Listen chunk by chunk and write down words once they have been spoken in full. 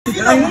For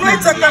me,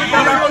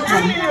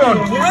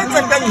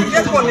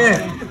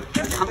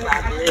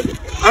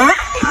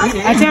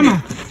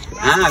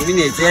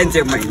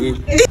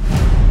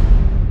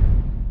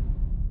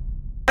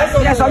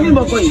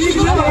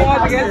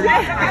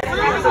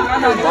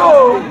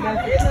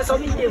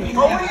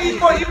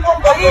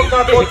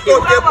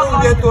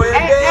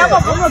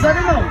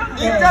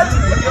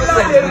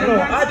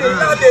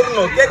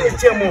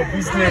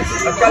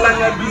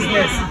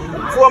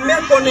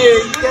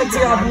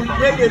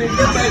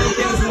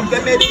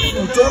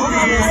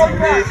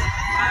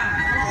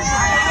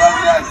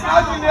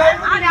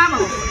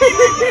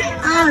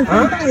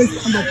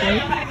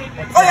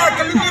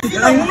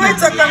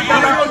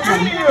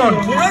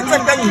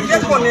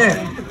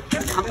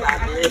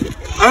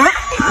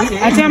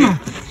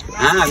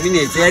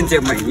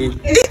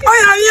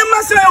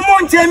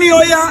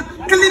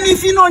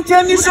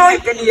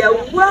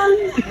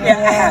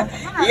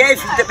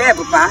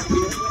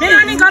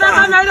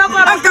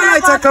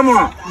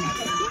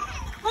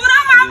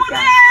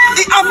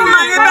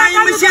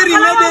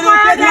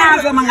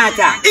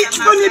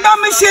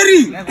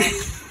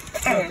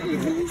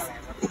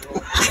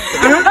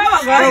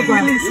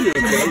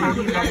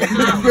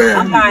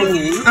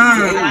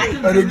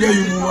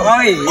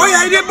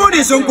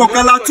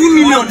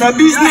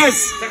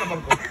 business.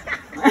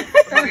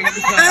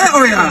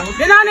 Oh yeah.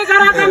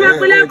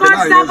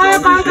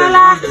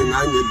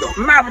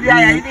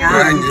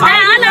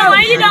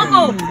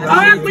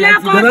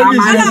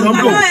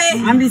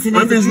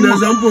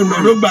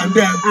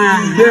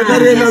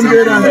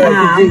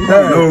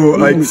 No,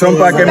 like some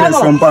packet and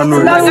some pan. No,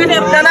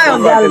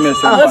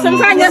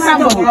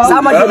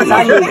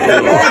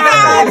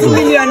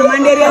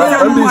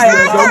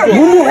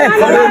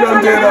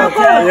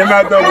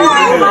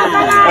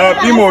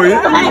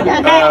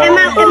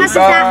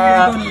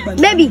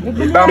 baby.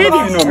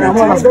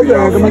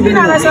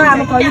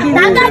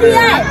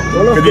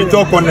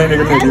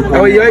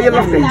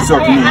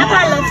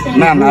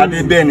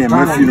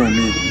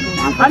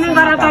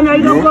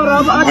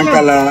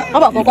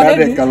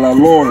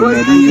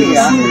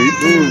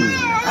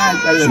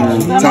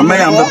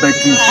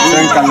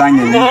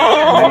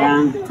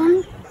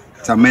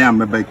 Samaya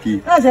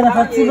mbeki. 1,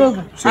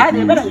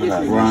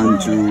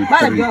 2,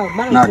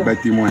 3. Na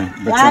beti mo.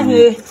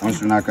 Beti. On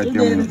na ka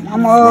tem.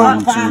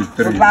 1, 2,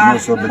 3. No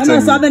so beti.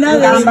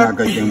 Na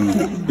ka tem.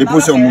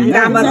 Depois o mu.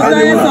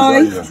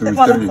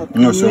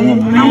 No so mu.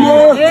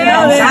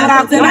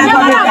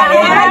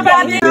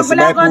 Esse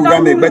vai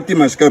program e beti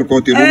masker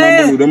ko te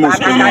do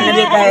masker.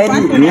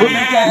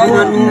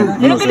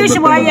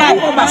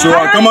 So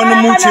kama no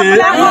mu che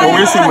o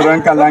we so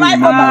ranka langi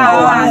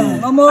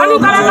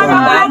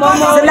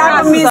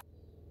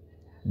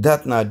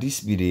That now this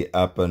be they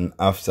happen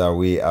after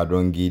I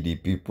don't give the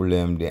people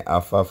the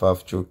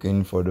half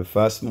choking for the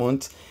first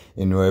month.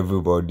 You know,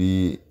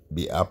 everybody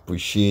be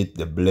appreciate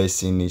the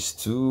blessing is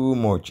too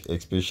much,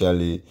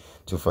 especially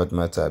to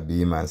Fatmata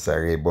B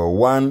Mansare. But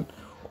one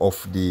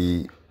of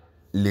the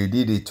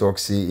lady they talk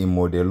say in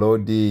model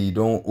day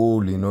don't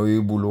all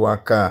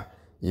Ibuluaka,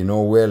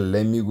 well,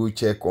 let me go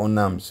check on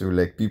them. So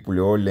like people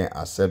all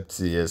accept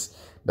yes.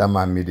 That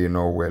man made it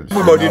not well.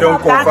 Everybody don't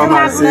confirm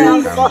and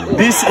say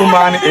this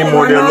woman in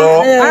model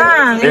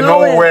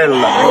well.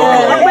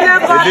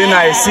 Then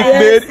I sick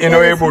bed,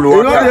 able to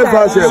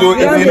work. So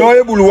if you know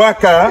able to work,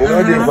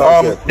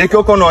 they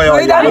can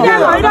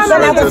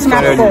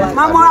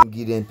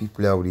give them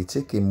people out. They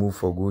take a move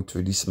for go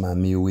to this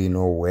mommy way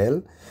not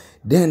well.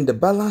 Then the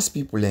balance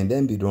people and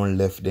then they don't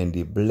left. Then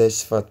they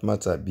bless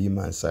Fatmata B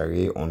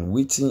Mansare on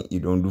waiting you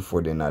don't do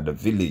for them at the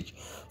village.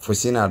 For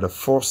saying at the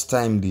first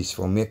time this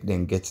for make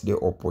them get the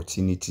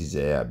opportunities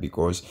there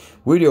because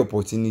with the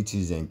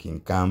opportunities then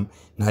can come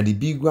now the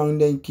big one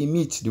then can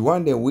meet the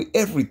one that we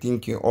everything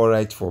can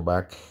alright for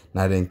back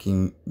now then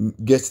can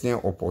get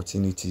them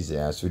opportunities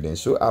there. So then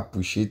so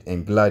appreciate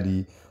and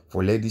glad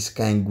for let this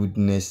kind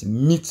goodness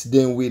meet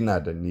them where now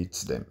that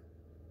needs them.